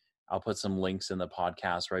 Udemy. I'll put some links in the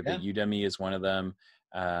podcast, right? Yeah. But Udemy is one of them.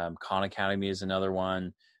 Khan Academy is another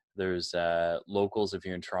one. There's locals if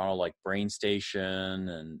you're in Toronto, like BrainStation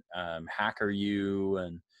and HackerU,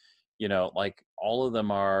 and like all of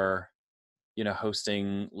them are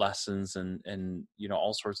hosting lessons and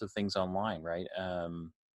all sorts of things online, right?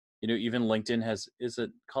 Even LinkedIn is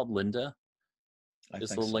it called Lynda?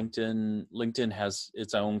 LinkedIn has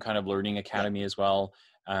its own kind of learning academy as well.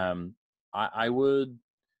 I would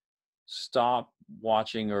stop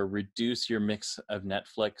watching or reduce your mix of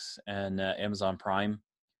Netflix and Amazon Prime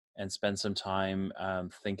and spend some time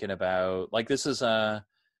thinking about, like, this is everyone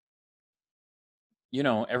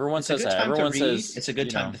says that. Everyone says it's a good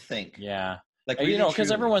time to think. Yeah. Like,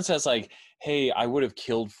 because everyone says like, hey, I would have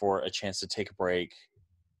killed for a chance to take a break,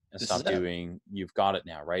 and This stop is it. doing, you've got it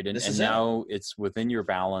now, right? And This and is it. now it's within your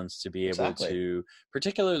balance to be able Exactly. to,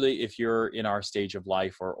 particularly if you're in our stage of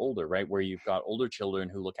life or older, right, where you've got older children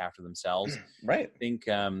who look after themselves. Right. I think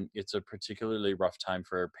it's a particularly rough time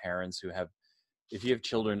for parents who have, if you have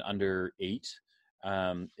children under 8,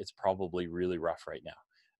 it's probably really rough right now.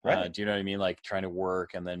 Right. Do you know what I mean? Like trying to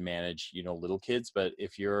work and then manage, little kids. But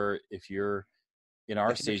if you're in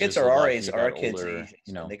our If your stages kids are of our life and age, you've our got kids' older, ages,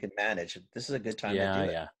 and they can manage, this is a good time to yeah, do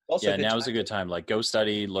it. yeah, Also, yeah. a good Now time is a good time. Like go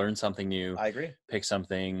study, learn something new, I agree. pick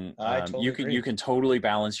something. I totally agree. You can totally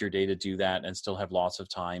balance your day to do that and still have lots of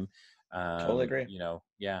time. Totally agree.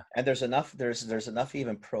 Yeah, And there's enough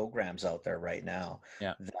even programs out there right now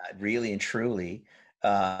yeah, that really and truly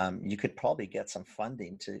you could probably get some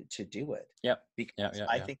funding to do it. yep, Because yeah.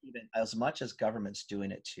 I think even as much as government's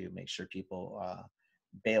doing it to make sure people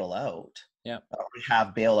bail out Yeah. or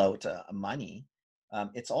have bailout money,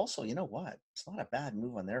 it's also, you know what? It's not a bad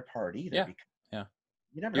move on their part either. Yeah, Because yeah.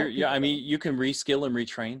 you never know. I mean, you can reskill and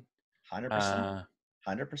retrain. 100%.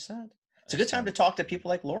 100%. It's a good time So, to talk to people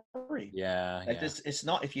like Lori. yeah, Like yeah, it's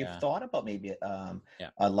not, if you've yeah, thought about maybe yeah.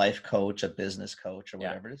 a life coach, a business coach, or Yeah.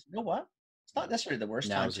 whatever it is, you know what? It's not necessarily the worst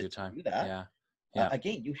Now time is a to good time. do that. Yeah, yeah.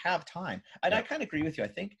 Again, you have time, and I Yeah. kind of agree with you. I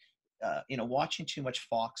think watching too much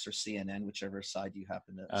Fox or CNN, whichever side you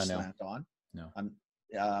happen to No. slant on. No.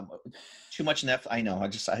 Too much Netflix. I know.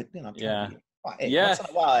 I'm trying Yeah. to be. Hey, Yeah. once in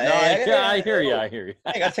a while, No, I hey, hear you. I hear you.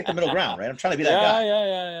 I got to take the middle ground, right? I'm trying to be that guy.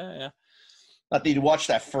 Yeah. Not that you watch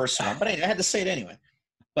that first one, but anyway, I had to say it anyway.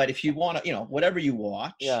 But if you want to, whatever you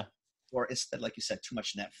watch, Yeah. or instead, like you said, too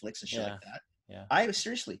much Netflix and shit like that. Yeah. I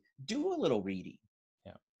seriously do a little reading.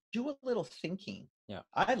 Yeah. Do a little thinking. Yeah.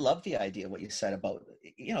 I love the idea of what you said about,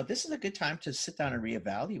 this is a good time to sit down and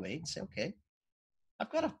reevaluate and say, okay, I've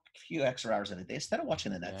got a few extra hours in a day instead of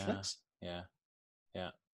watching the Netflix. Yeah.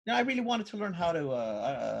 Now, I really wanted to learn how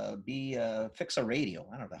to fix a radio.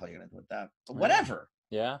 I don't know the hell you're going to do with that, but whatever.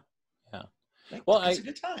 Yeah. Like, Well, it's a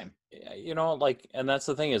good time. And that's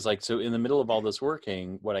the thing is like, so in the middle of all this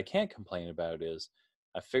working, what I can't complain about is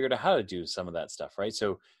I figured out how to do some of that stuff, right?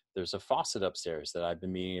 So there's a faucet upstairs that I've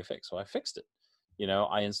been meaning to fix. So I fixed it.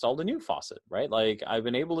 I installed a new faucet, right? Like I've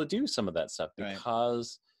been able to do some of that stuff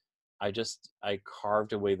because I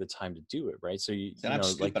carved away the time to do it, right? So I'm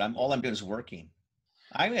stupid. like, all I'm doing is working.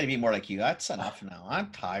 I'm going to be more like you. That's enough now.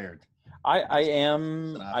 I'm tired. I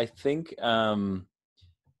am. I think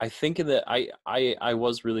that I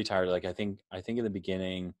was really tired. Like I think in the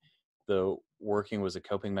beginning, the working was a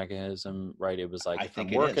coping mechanism, right? It was like if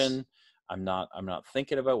I'm working, I'm not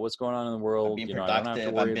thinking about what's going on in the world. I don't have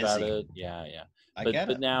to worry about it. Yeah.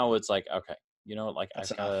 But now it's like, okay, like I've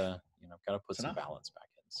got to put some balance back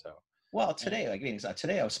in. So well, today,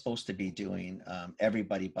 today I was supposed to be doing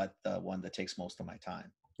everybody but the one that takes most of my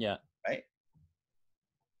time. Yeah. Right.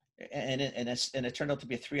 And it turned out to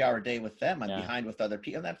be a 3-hour day with them. I'm behind with other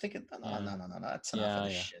people, and I'm thinking, no, that's enough of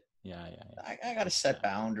this shit. Yeah. I got to set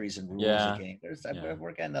boundaries and rules again.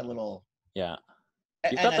 We're getting a little. Yeah.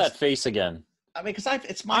 You got that face again. I mean, because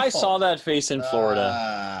it's my fault. I saw that face in Florida.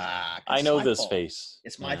 I know this face.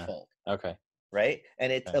 It's my fault. Okay. Right,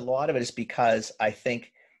 and a lot of it is because I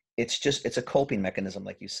think it's a coping mechanism,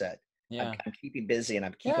 like you said. Yeah. I'm keeping busy and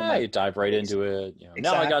I'm keeping you dive right into it. Exactly.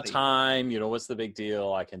 Now I got time, what's the big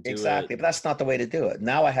deal? I can do it. Exactly. But that's not the way to do it.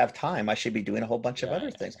 Now I have time. I should be doing a whole bunch of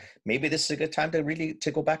other things. Maybe this is a good time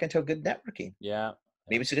to go back into a good networking. Yeah.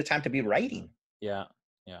 Maybe it's a good time to be writing. Yeah.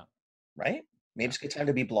 Right? Maybe it's a good time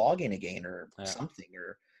to be blogging again or something.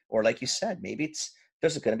 Or like you said, maybe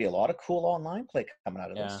there's going to be a lot of cool online play coming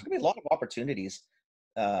out of this. There's going to be a lot of opportunities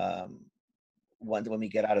when we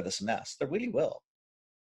get out of this mess. There really will.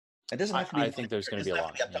 It doesn't have to be. I think there's going to be a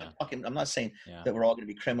lot. I'm not saying that we're all going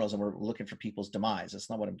to be criminals and we're looking for people's demise. That's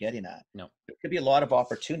not what I'm getting at. No. There could be a lot of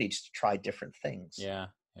opportunities to try different things. Yeah.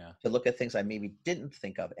 To look at things I maybe didn't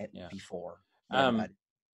think of before.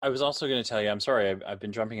 I was also going to tell you, I'm sorry, I've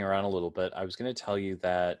been jumping around a little bit. I was going to tell you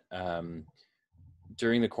that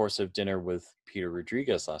during the course of dinner with Peter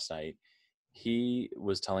Rodriguez last night, he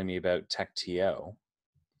was telling me about TechTO.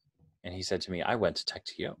 And he said to me, I went to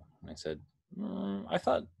TechTO. And I said, I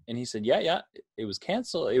thought, and he said, yeah, it was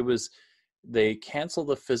canceled. They canceled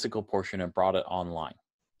the physical portion and brought it online.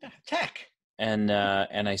 Yeah, tech. And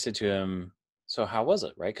I said to him, so how was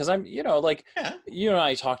it? Right. Cause I'm, you and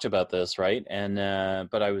I talked about this. Right. And,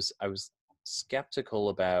 but I was skeptical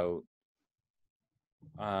about,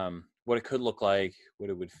 what it could look like, what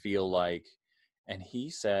it would feel like. And he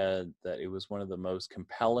said that it was one of the most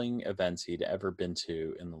compelling events he'd ever been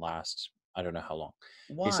to in the last, I don't know how long.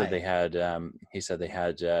 Why? He said they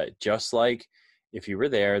had just like if you were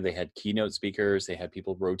there, they had keynote speakers, they had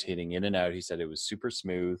people rotating in and out. He said it was super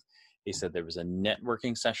smooth. He said there was a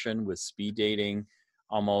networking session with speed dating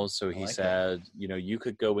almost. So I he like that. said, you know, you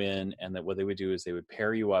could go in, and that what they would do is they would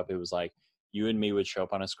pair you up. It was like you and me would show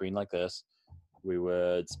up on a screen like this. We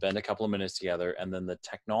would spend a couple of minutes together, and then the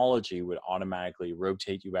technology would automatically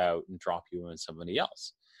rotate you out and drop you in somebody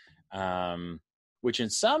else. Which in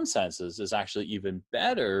some senses is actually even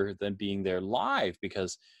better than being there live,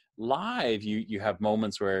 because live you have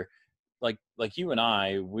moments where like you and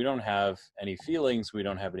I, we don't have any feelings, we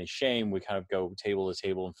don't have any shame, we kind of go table to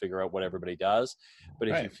table and figure out what everybody does. But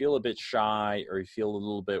if you Right. feel a bit shy or you feel a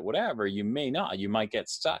little bit whatever, you may not, you might get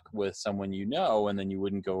stuck with someone, you know, and then you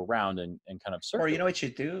wouldn't go around and kind of Or you know circulate. what you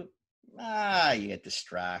do? You get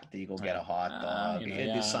distracted. You go get a Right. hot dog. You know, You do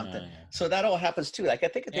yeah, something. yeah, yeah. So that all happens too. Like I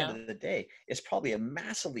think at the end Yeah, of the day, it's probably a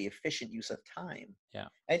massively efficient use of time. yeah,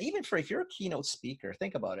 And even for if you're a keynote speaker,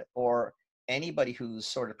 think about it, or anybody who's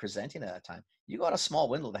sort of presenting at that time, you got a small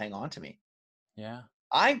window to hang on to me. yeah,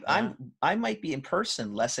 I yeah, I might be in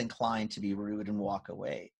person less inclined to be rude and walk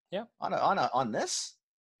away. yeah, On this,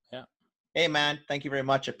 yeah, hey man, thank you very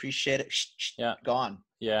much, appreciate it. yeah, Gone.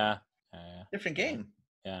 yeah, yeah, Different yeah, game.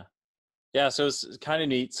 yeah. Yeah, so it's kind of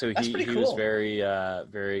neat. So That's pretty he was cool. very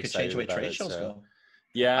very Could change excited the way about trade it. shows So go.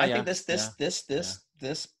 yeah, I yeah, think this yeah, this this yeah, this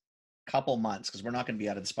this couple months, because we're not going to be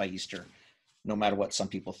out of this by Easter, no matter what some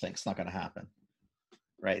people think. It's not going to happen,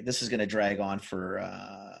 right? This is going to drag on for.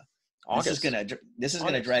 August, This is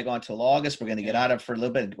going to August. drag on till August. We're going to get Yeah, out of it for a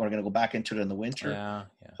little bit. We're going to go back into it in the winter. yeah,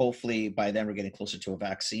 yeah, Hopefully by then we're getting closer to a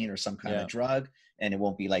vaccine or some kind yeah, of drug, and it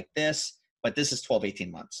won't be like this. But this is 12,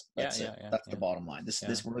 18 months. yeah, That's it. yeah, yeah, That's the yeah, bottom line.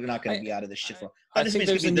 yeah. We're not going to I, be out of this shit for. I That doesn't mean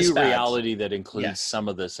think it's going there's to a be this new bad. reality that includes Yes. some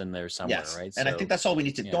of this in there somewhere, Yes. right? And I think that's all we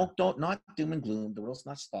need to. Yeah, Don't not doom and gloom. The world's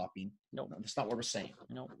not stopping. no, No, that's not what we're saying.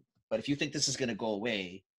 no, But if you think this is going to go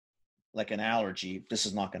away like an allergy, this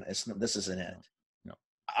is not going to. This isn't it. no, no,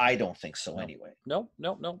 I don't think so no, anyway. no,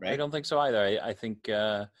 no, no. I Right. don't think so either. I think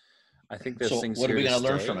this So thing's what are here we to going to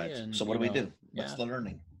learn stay, from it? and So what you do we know, do? What's yeah, the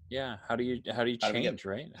learning? yeah. How do you How do we get? change,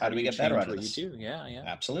 right? How do we you get better change out of what you this? do? Yeah, yeah,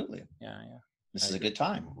 Absolutely. yeah, yeah. This I is a agree. good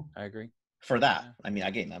time I agree. for that. Yeah, I mean,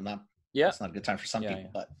 again, I'm not. yeah, It's not a good time for some yeah,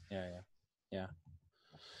 people, but yeah, yeah, yeah.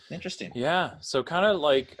 interesting. Yeah, so kind of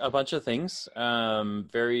like a bunch of things,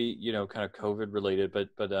 very, you know, kind of COVID related, but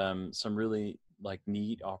some really like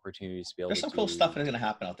neat opportunities to be able There's to some cool stuff do. that's going to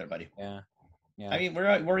happen out there, buddy. Yeah, I yeah, mean,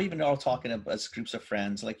 we're even all talking as groups of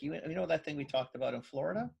friends. Like you know that thing we talked about in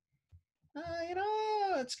Florida. You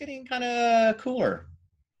know, it's getting kind of cooler.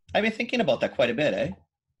 I've been thinking about that quite a bit, eh?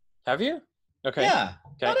 have you? Okay, Yeah,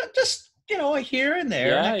 okay, just here and there,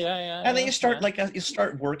 yeah, yeah, yeah, and then yeah, you start yeah, you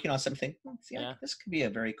start working on something. yeah, This could be a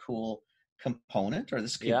very cool component, or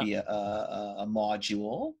this could yeah, be a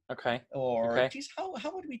module. okay, Or, okay, geez, how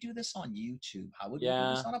would we do this on YouTube? How would we do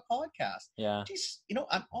yeah, this on a podcast? yeah, Geez,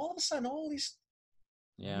 I'm all of a sudden all these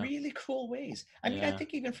yeah, really cool ways. I mean, I yeah,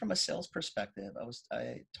 think even from a sales perspective,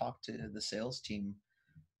 I talked to the sales team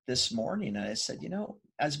this morning, and I said,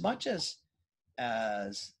 as much as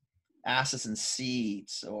asses and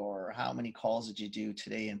seats, or how many calls did you do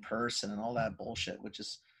today in person, and all that bullshit, which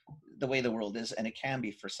is the way the world is, and it can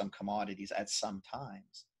be for some commodities at some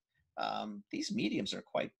times. These mediums are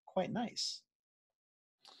quite nice.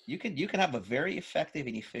 You can have a very effective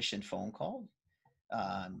and efficient phone call.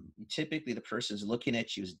 Typically, the person is looking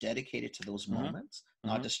at you, is dedicated to those mm-hmm, moments,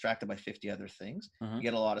 not distracted by 50 other things. mm-hmm, You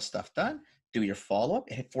get a lot of stuff done. Do your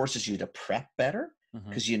follow-up. It forces you to prep better, mm-hmm.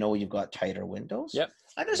 because you've got tighter windows. Yep.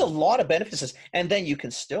 And there's a lot of benefits. And then you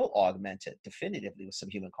can still augment it definitively with some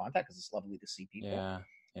human contact, because it's lovely to see people. Yeah,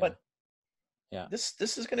 yeah, But yeah. this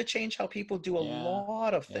is going to change how people do a Yeah,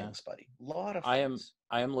 lot of yeah. things, buddy. A lot of I things.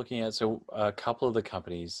 am looking at, so a couple of the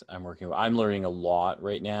companies I'm working with, I'm learning a lot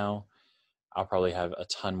right now. I'll probably have a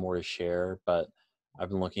ton more to share, but I've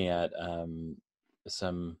been looking at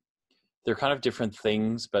some, they're kind of different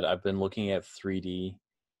things, but I've been looking at 3D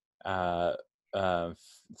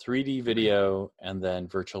 3D video and then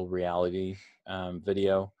virtual reality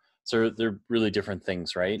video. So they're really different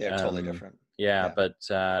things, right? They're totally different. Yeah, Yeah. but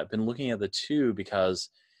I've been looking at the two because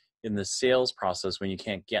in the sales process, when you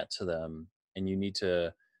can't get to them and you need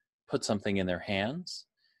to put something in their hands,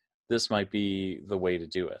 this might be the way to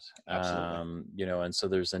do it. Absolutely. And so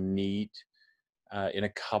there's a need in a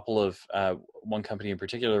couple of one company in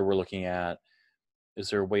particular we're looking at. Is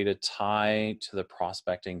there a way to tie to the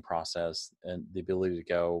prospecting process and the ability to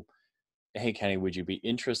go, hey, Kenny, would you be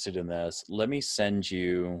interested in this? Let me send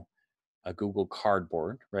you a Google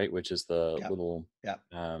Cardboard, right? Which is the little,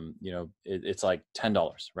 it's like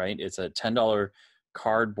 $10, right? It's a $10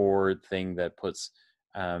 cardboard thing that puts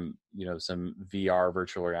some VR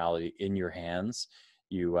virtual reality in your hands.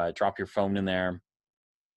 You drop your phone in there.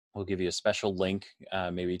 We'll give you a special link,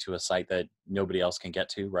 maybe to a site that nobody else can get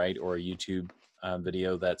to, right? Or a YouTube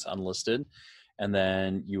video that's unlisted. And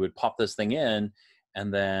then you would pop this thing in,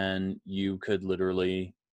 and then you could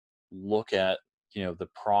literally look at, the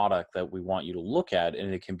product that we want you to look at,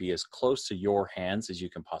 and it can be as close to your hands as you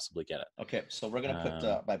can possibly get it. Okay, so we're going to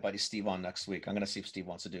put my buddy Steve on next week. I'm going to see if Steve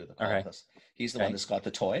wants to do the call with us. He's the one that's got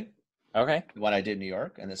the toy. Okay. The one I did in New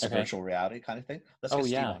York, and it's a virtual reality kind of thing. Let's get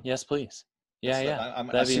Steve on. Yes, please. Yeah.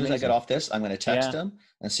 As soon as I get off this, I'm going to text him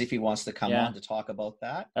and see if he wants to come on to talk about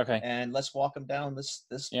that. Okay. And let's walk him down this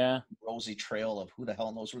rosy trail of who the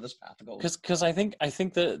hell knows where this path goes. Because I think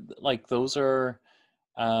that, like, those are,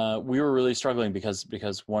 we were really struggling because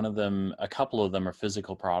a couple of them are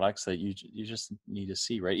physical products that you just need to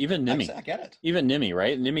see, right? Even NIMI. I get it. Even NIMI,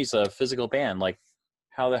 right? NIMI's a physical band. Like,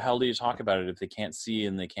 how the hell do you talk about it if they can't see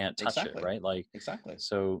and they can't touch it, right? Like, exactly.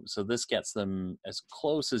 So this gets them as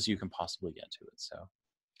close as you can possibly get to it. So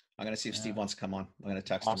I'm going to see if Steve wants to come on. I'm going to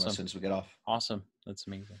text him as soon as we get off. Awesome. That's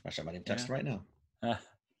amazing. Actually, I might even text him right now.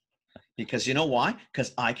 Because you know why?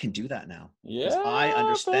 Because I can do that now. Yeah, I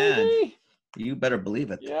understand. Baby. You better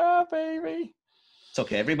believe it. Yeah, baby. It's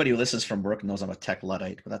okay. Everybody who listens from work knows I'm a tech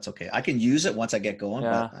Luddite, but that's okay. I can use it once I get going,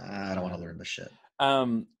 but I don't want to learn this shit.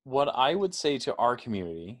 What I would say to our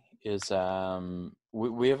community is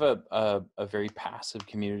we have a very passive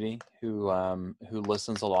community who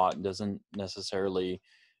listens a lot and doesn't necessarily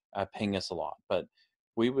ping us a lot, but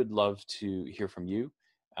we would love to hear from you.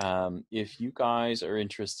 If you guys are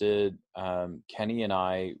interested, Kenny and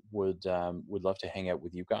I would love to hang out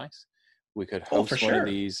with you guys. We could host one of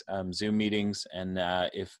these Zoom meetings, and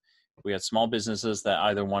if we had small businesses that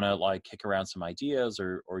either want to like kick around some ideas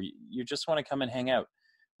or you just want to come and hang out,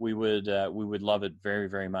 we would love it very,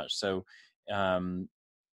 very much. So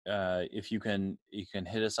if you can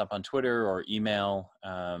hit us up on Twitter or email,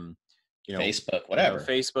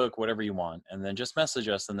 Facebook, whatever you want, and then just message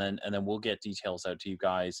us, and then we'll get details out to you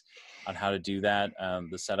guys on how to do that.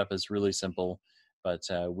 The setup is really simple, but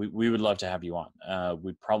we would love to have you on.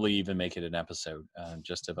 We'd probably even make it an episode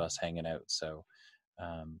just of us hanging out. So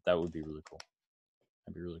that would be really cool.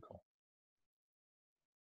 That'd be really cool.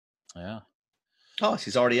 Yeah. Oh,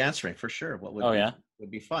 she's already answering for sure. What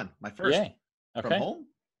would be fun? My first from home?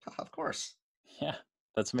 Of course. Yeah,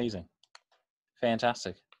 that's amazing.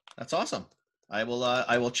 Fantastic. That's awesome. I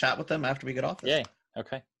will chat with them after we get off this. Yay.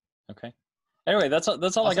 Okay. Anyway, that's all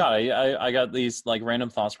awesome. I got. I got these like random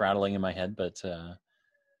thoughts rattling in my head, but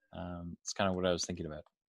it's kind of what I was thinking about.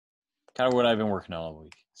 Kind of what I've been working on all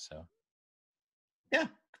week. So. Yeah,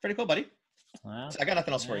 pretty cool, buddy. So I got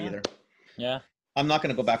nothing else for you either. Yeah. I'm not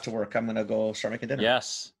going to go back to work. I'm going to go start making dinner.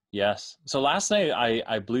 Yes. So last night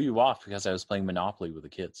I blew you off because I was playing Monopoly with the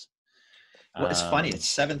kids. Well, it's funny. It's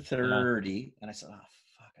 7:30, and I said, "Oh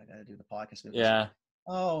fuck, I got to do the podcast." Yeah.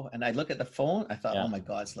 Oh, and I look at the phone. I thought, "Oh my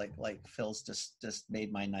god, it's like Phil's just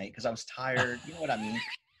made my night," because I was tired. You know what I mean?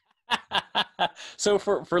 So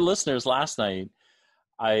for listeners, last night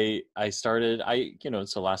I started.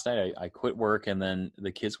 So last night I quit work, and then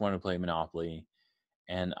the kids wanted to play Monopoly,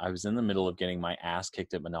 and I was in the middle of getting my ass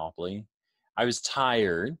kicked at Monopoly. I was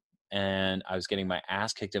tired, and I was getting my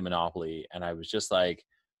ass kicked at Monopoly, and I was just like,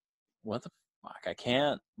 what the fuck? I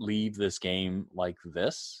can't leave this game like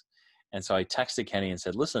this. And so I texted Kenny and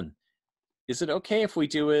said, listen, is it okay if we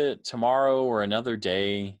do it tomorrow or another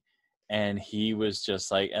day? And he was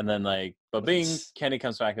just like, and then like, but bing, Kenny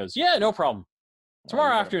comes back and goes, yeah, no problem.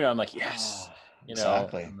 Tomorrow afternoon. I'm like, yes.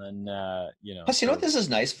 Exactly. And then, Plus, you know what, this is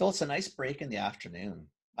nice, Phil? It's a nice break in the afternoon.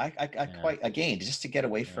 I quite, again, just to get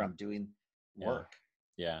away from doing work.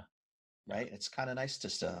 Yeah. Right? It's kind of nice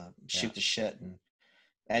just to shoot the shit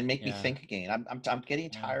and make me think again. I'm getting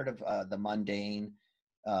tired of the mundane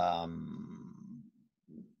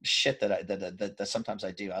shit that sometimes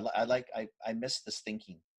I do. I miss this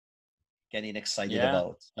thinking, getting excited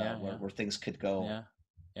about where things could go.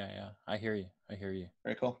 Yeah. I hear you.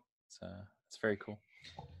 Very cool. It's very cool.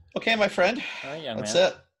 Okay, my friend. All right, young That's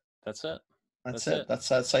man. it. That's it.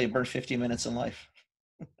 That's how you burn 50 minutes in life.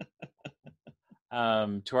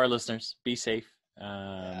 To our listeners, be safe. Stay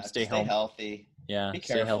home. Stay healthy. Yeah, be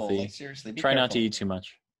stay careful. healthy. Like, seriously, Try not to eat too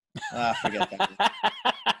much. Forget that.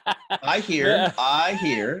 I hear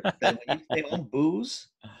that when you stay home, booze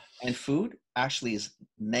and food actually is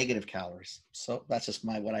negative calories. So that's just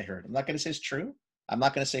what I heard. I'm not going to say it's true. I'm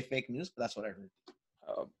not going to say fake news, but that's what I heard.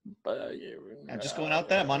 I'm just going out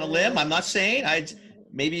there. I'm on a limb. I'm not saying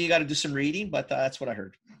maybe you got to do some reading, but that's what I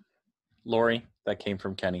heard. Lori, that came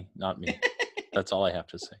from Kenny, not me. That's all I have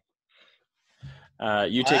to say.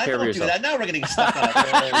 You take care of yourself. Do that. Now we're getting stuck on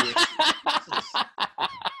it.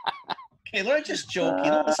 Okay, Laura, just joke.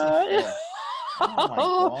 You don't listen to Phil.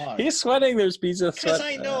 Oh my God. He's sweating. There's pizza sweat. Because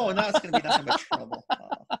I know. Now it's going to be nothing but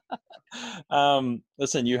trouble.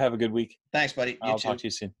 Listen, you have a good week. Thanks, buddy. I'll talk to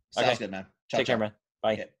you soon. Sounds good, man. Take care, man.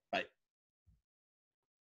 Bye. Okay, bye.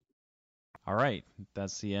 All right.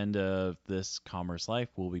 That's the end of this Commerce Life.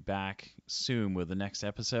 We'll be back soon with the next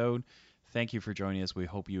episode. Thank you for joining us. We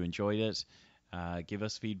hope you enjoyed it. Give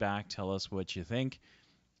us feedback. Tell us what you think.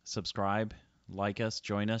 Subscribe, like us,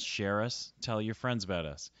 join us, share us, tell your friends about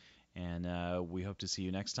us. And we hope to see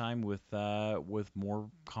you next time with more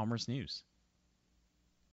commerce news.